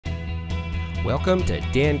Welcome to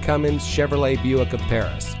Dan Cummins Chevrolet Buick of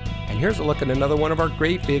Paris. And here's a look at another one of our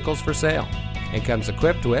great vehicles for sale. It comes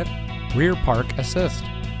equipped with rear park assist,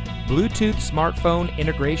 Bluetooth smartphone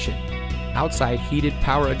integration, outside heated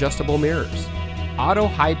power adjustable mirrors, auto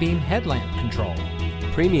high beam headlamp control,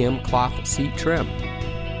 premium cloth seat trim,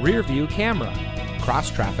 rear view camera,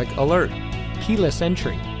 cross traffic alert, keyless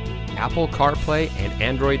entry, Apple CarPlay and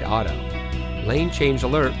Android Auto, lane change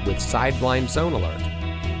alert with side blind zone alert,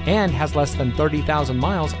 and has less than 30,000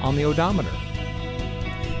 miles on the odometer.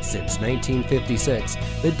 Since 1956,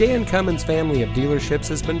 the Dan Cummins family of dealerships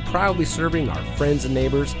has been proudly serving our friends and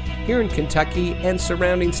neighbors here in Kentucky and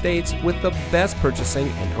surrounding states with the best purchasing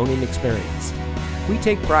and owning experience. We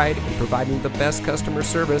take pride in providing the best customer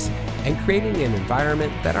service and creating an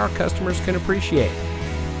environment that our customers can appreciate.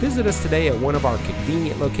 Visit us today at one of our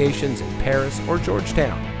convenient locations in Paris or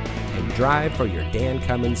Georgetown and drive for your Dan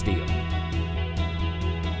Cummins deal.